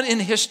special moment in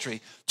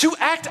history to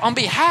act on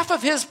behalf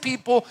of his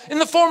people in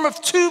the form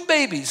of two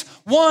babies,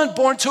 one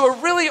born to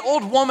a really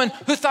old woman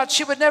who thought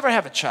she would never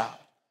have a child,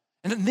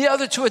 and the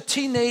other to a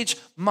teenage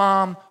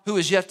mom who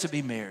is yet to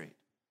be married.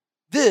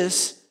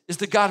 This is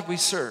the God we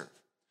serve,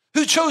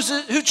 who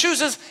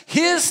chooses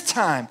his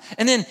time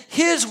and in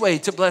his way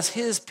to bless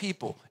his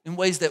people in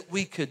ways that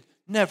we could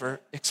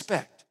never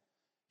expect.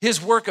 His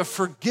work of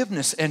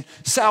forgiveness and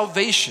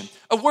salvation,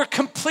 a work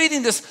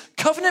completing this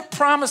covenant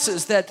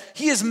promises that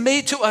he has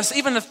made to us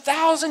even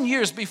 1,000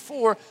 years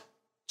before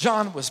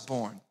John was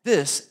born.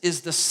 This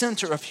is the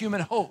center of human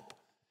hope.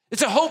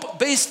 It's a hope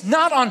based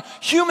not on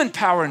human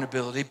power and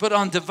ability, but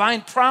on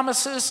divine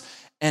promises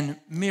and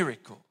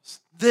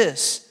miracles.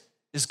 This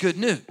is good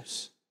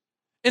news.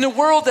 In a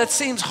world that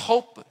seems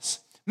hopeless,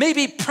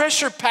 maybe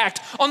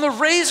pressure-packed, on the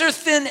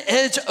razor-thin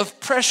edge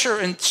of pressure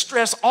and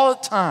stress all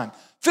the time,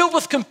 filled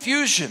with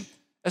confusion,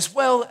 as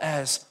well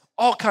as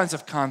all kinds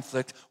of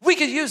conflict, we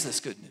could use this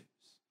good news.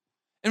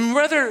 And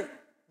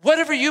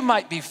whatever you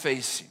might be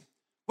facing,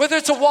 whether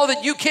it's a wall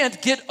that you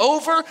can't get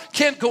over,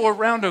 can't go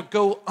around, or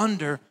go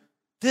under,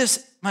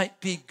 this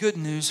might be good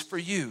news for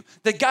you,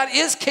 that God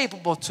is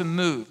capable to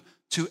move,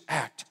 to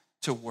act,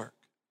 to work.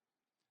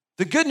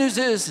 The good news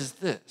is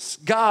this: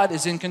 God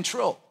is in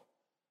control.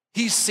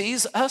 He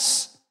sees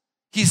us.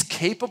 He's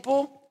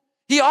capable.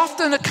 He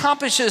often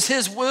accomplishes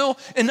his will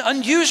in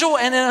unusual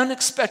and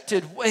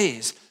unexpected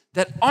ways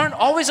that aren't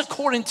always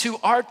according to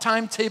our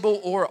timetable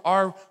or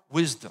our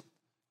wisdom.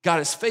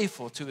 God is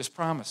faithful to his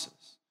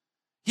promises.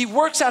 He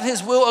works out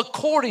his will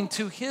according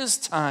to his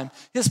time,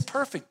 his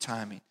perfect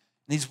timing.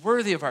 And he's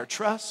worthy of our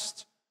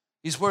trust.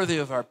 He's worthy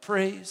of our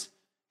praise.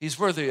 He's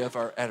worthy of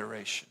our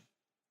adoration.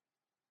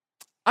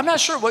 I'm not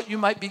sure what you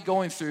might be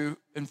going through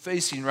and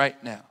facing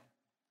right now,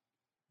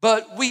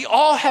 but we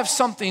all have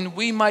something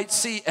we might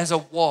see as a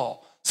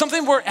wall,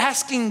 something we're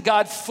asking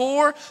God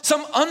for,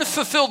 some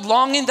unfulfilled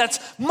longing that's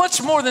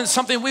much more than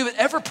something we would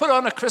ever put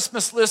on a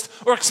Christmas list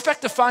or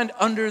expect to find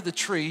under the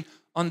tree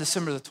on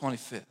December the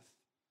 25th.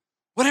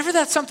 Whatever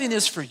that something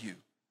is for you,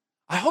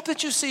 I hope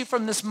that you see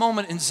from this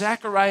moment in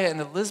Zechariah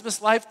and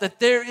Elizabeth's life that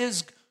there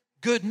is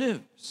good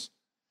news.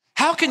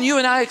 How can you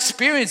and I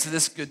experience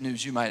this good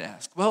news, you might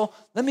ask? Well,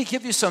 let me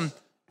give you some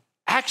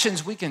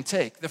actions we can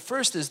take. The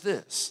first is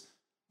this: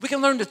 We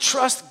can learn to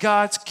trust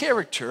God's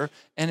character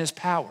and his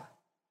power.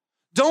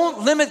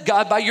 Don't limit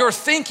God by your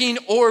thinking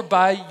or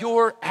by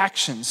your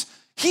actions.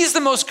 He's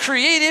the most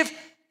creative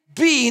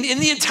being in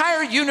the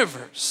entire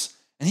universe,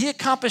 and he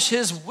accomplished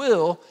his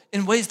will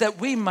in ways that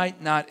we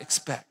might not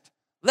expect.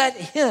 Let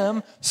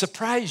him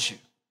surprise you.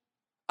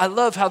 I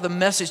love how the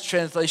Message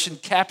translation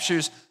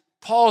captures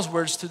Paul's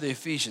words to the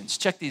Ephesians.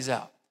 Check these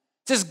out.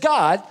 It says,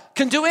 God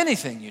can do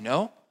anything,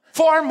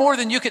 far more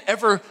than you could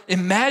ever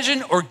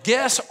imagine or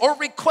guess or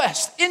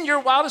request in your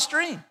wildest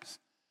dreams.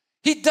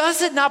 He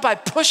does it not by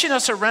pushing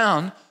us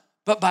around,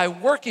 but by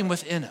working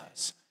within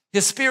us.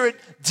 His Spirit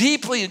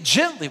deeply and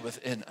gently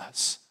within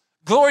us.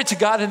 Glory to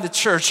God in the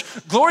church.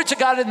 Glory to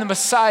God in the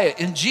Messiah,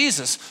 in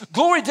Jesus.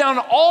 Glory down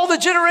all the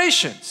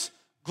generations.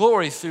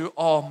 Glory through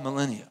all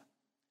millennia.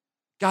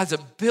 God's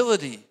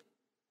ability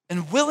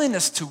and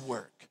willingness to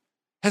work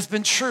has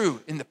been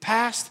true in the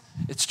past,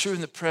 it's true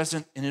in the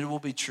present, and it will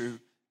be true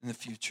in the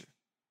future.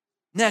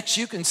 Next,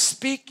 you can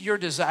speak your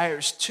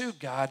desires to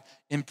God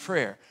in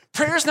prayer.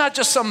 Prayer is not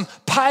just some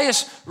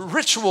pious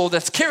ritual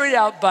that's carried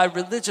out by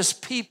religious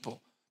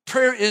people.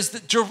 Prayer is the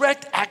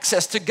direct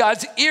access to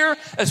God's ear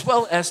as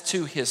well as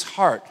to his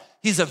heart.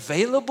 He's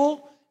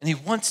available and he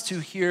wants to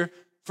hear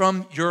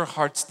from your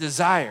heart's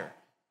desire.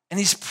 And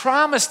he's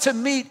promised to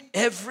meet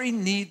every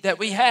need that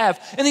we have.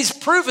 And he's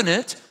proven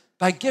it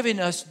by giving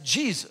us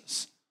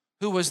Jesus,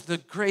 who was the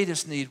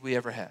greatest need we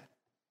ever had.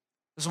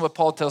 This is what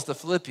Paul tells the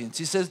Philippians.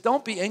 He says,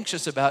 don't be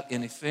anxious about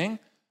anything,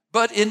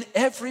 but in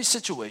every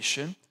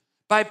situation,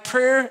 by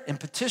prayer and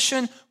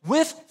petition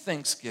with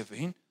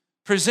thanksgiving,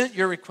 present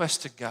your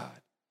request to God.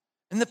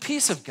 And the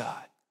peace of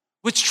God,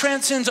 which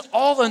transcends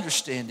all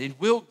understanding,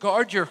 will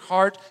guard your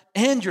heart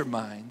and your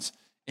minds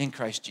in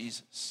Christ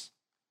Jesus.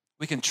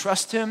 We can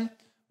trust him,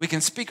 we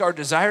can speak our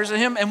desires to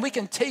him, and we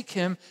can take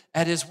him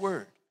at his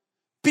word.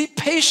 Be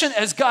patient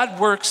as God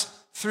works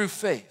through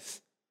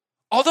faith.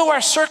 Although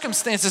our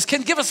circumstances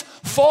can give us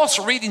false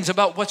readings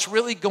about what's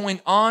really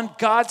going on,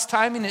 God's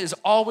timing is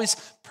always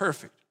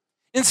perfect.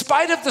 In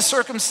spite of the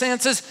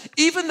circumstances,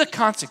 even the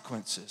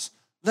consequences,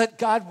 let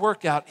God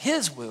work out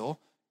his will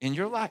in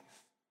your life.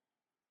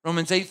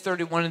 Romans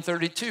 8:31 and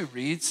 32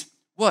 reads,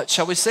 what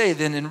shall we say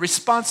then in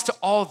response to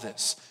all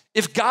this?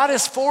 If God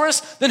is for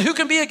us, then who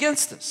can be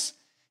against us?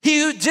 He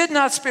who did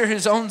not spare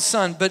his own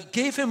son, but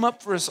gave him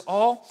up for us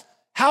all,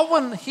 how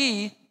will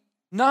he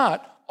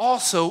not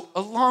also,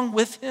 along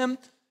with him,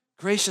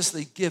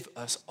 graciously give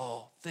us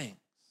all things?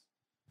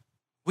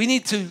 We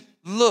need to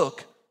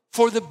look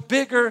for the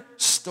bigger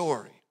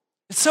story.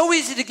 It's so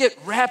easy to get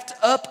wrapped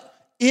up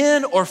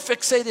in or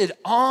fixated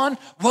on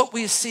what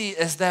we see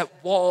as that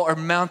wall or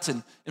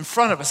mountain in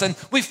front of us. And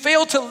we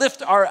fail to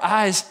lift our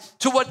eyes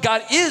to what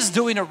God is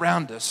doing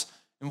around us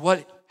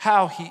and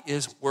how he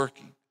is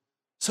working.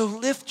 So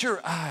lift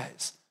your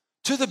eyes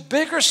to the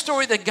bigger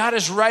story that God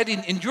is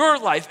writing in your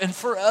life and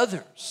for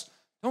others.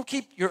 Don't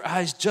keep your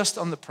eyes just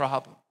on the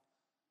problem.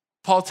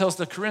 Paul tells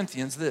the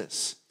Corinthians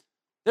this,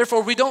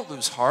 therefore we don't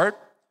lose heart.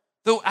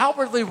 Though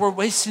outwardly we're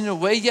wasting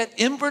away, yet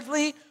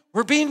inwardly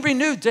we're being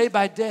renewed day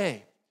by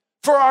day.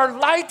 For our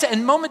light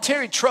and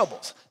momentary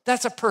troubles,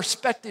 that's a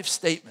perspective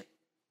statement.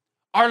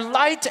 Our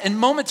light and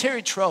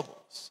momentary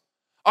troubles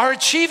are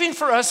achieving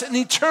for us an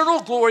eternal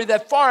glory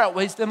that far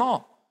outweighs them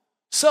all.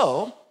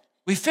 So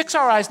we fix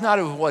our eyes not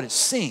on what is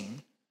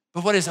seen,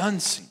 but what is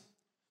unseen.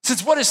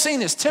 Since what is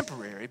seen is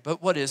temporary,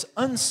 but what is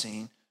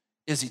unseen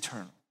is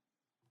eternal.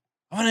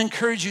 I want to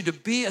encourage you to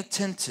be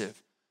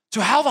attentive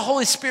to how the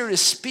Holy Spirit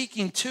is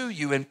speaking to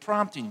you and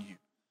prompting you.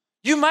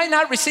 You might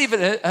not receive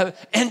an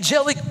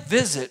angelic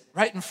visit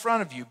right in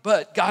front of you,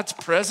 but God's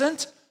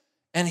present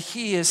and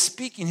he is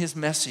speaking his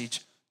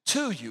message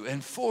to you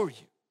and for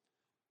you.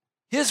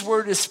 His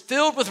word is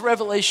filled with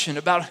revelation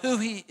about who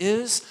he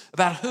is,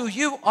 about who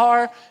you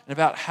are, and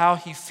about how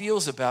he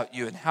feels about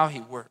you and how he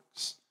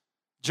works.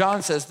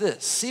 John says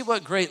this, see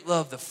what great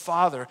love the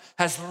Father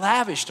has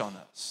lavished on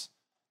us,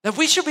 that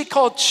we should be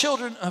called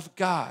children of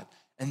God,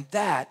 and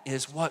that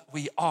is what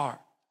we are.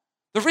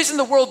 The reason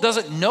the world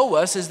doesn't know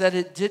us is that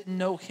it didn't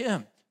know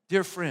him.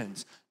 Dear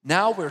friends,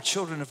 now we're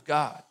children of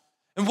God.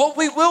 And what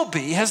we will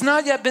be has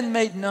not yet been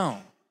made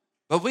known.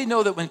 But we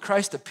know that when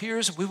Christ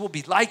appears, we will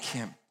be like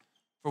him,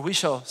 for we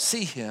shall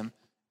see him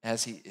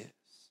as he is.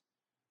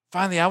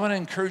 Finally, I want to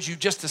encourage you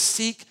just to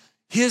seek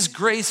his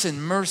grace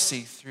and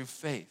mercy through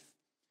faith.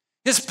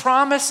 His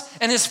promise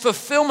and his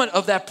fulfillment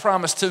of that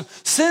promise to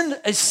send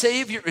a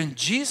Savior in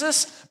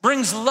Jesus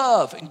brings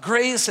love and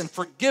grace and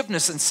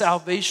forgiveness and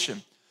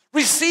salvation.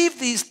 Receive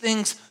these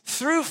things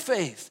through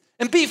faith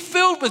and be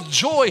filled with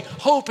joy,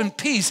 hope, and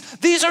peace.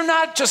 These are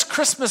not just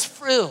Christmas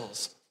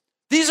frills.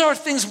 These are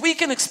things we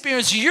can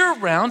experience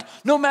year-round,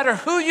 no matter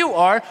who you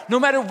are, no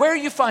matter where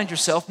you find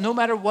yourself, no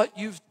matter what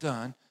you've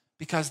done,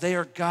 because they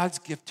are God's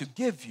gift to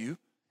give you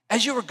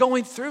as you are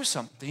going through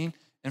something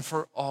and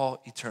for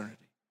all eternity.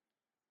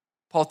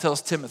 Paul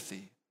tells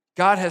Timothy,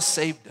 God has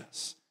saved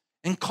us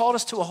and called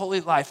us to a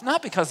holy life,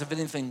 not because of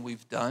anything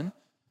we've done,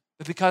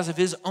 but because of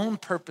his own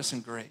purpose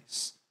and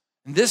grace.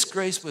 And this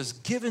grace was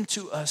given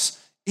to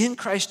us in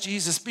Christ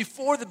Jesus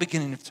before the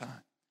beginning of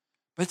time,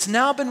 But it's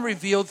now been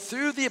revealed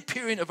through the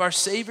appearing of our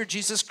Savior,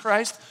 Jesus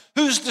Christ,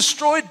 who's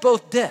destroyed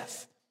both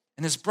death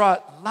and has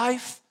brought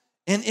life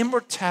and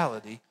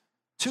immortality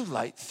to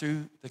light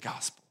through the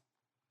gospel.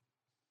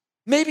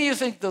 Maybe you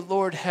think the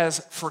Lord has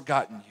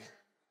forgotten you.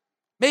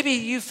 Maybe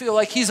you feel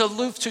like he's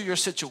aloof to your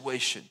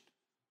situation.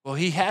 Well,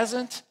 he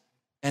hasn't,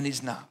 and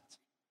he's not.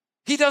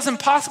 He does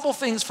impossible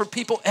things for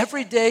people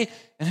every day,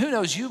 and who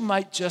knows, you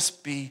might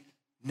just be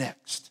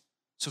next.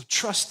 So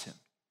trust him.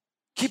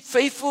 Keep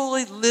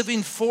faithfully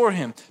living for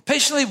him,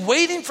 patiently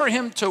waiting for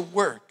him to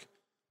work,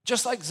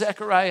 just like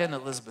Zechariah and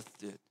Elizabeth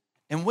did.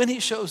 And when he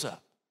shows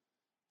up,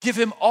 give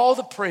him all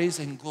the praise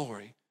and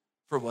glory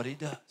for what he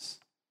does.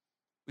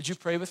 Would you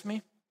pray with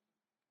me?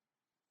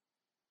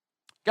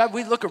 God,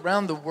 we look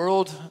around the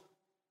world.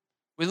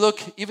 We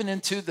look even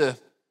into the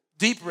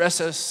deep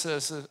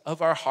recesses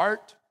of our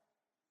heart.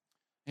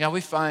 Yeah, we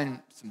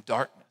find some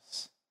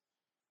darkness.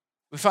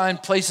 We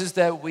find places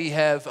that we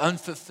have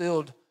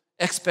unfulfilled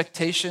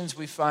expectations.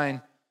 We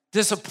find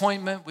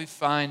disappointment. We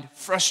find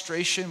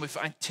frustration. We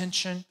find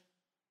tension.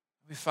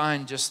 We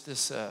find just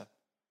this the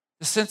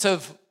sense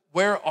of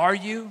where are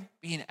you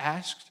being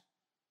asked.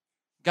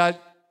 God,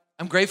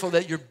 I'm grateful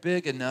that you're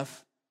big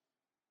enough,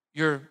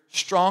 you're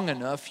strong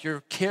enough, you're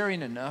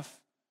caring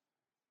enough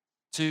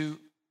to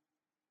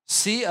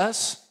see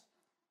us,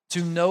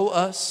 to know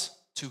us,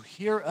 to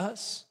hear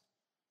us,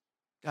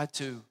 God,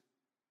 to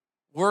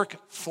work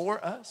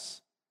for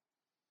us.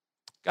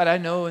 God, I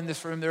know in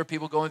this room there are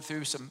people going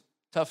through some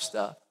tough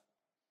stuff.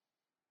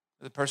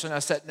 The person I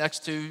sat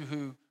next to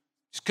who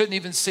couldn't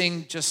even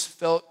sing just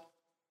felt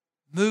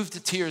moved to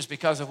tears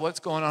because of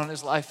what's going on in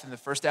his life in the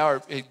first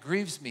hour. It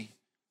grieves me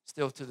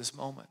still to this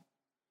moment.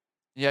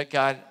 Yet,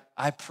 God,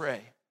 I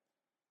pray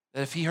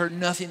that if he heard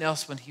nothing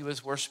else when he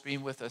was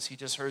worshiping with us, he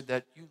just heard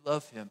that you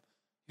love him,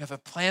 you have a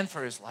plan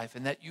for his life,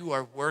 and that you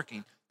are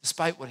working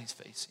despite what he's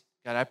facing.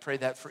 God, I pray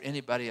that for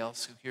anybody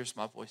else who hears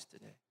my voice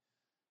today.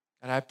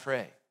 God, I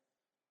pray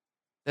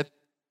that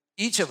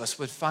each of us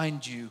would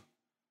find you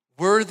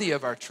worthy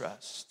of our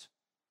trust,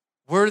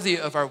 worthy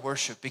of our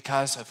worship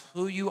because of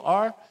who you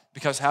are,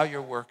 because how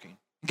you're working.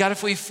 God,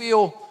 if we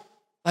feel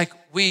like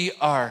we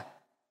are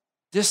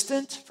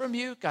distant from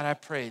you, God, I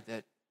pray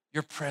that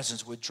your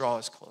presence would draw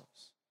us close.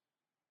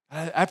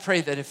 I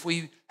pray that if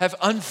we have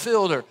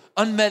unfilled or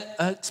unmet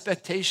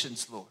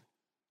expectations, Lord,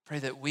 pray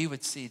that we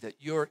would see that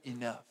you're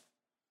enough.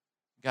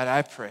 God,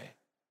 I pray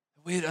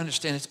that we would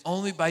understand it's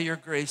only by your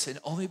grace and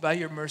only by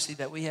your mercy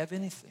that we have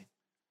anything.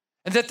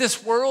 And that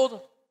this world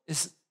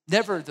is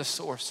never the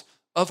source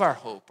of our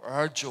hope or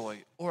our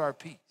joy or our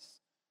peace.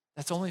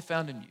 That's only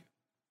found in you.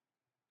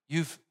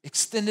 You've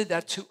extended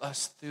that to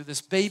us through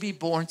this baby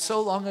born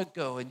so long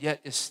ago and yet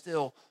is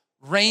still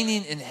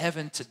reigning in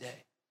heaven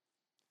today.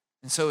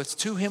 And so it's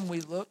to him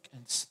we look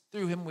and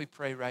through him we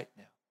pray right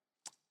now.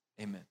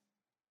 Amen.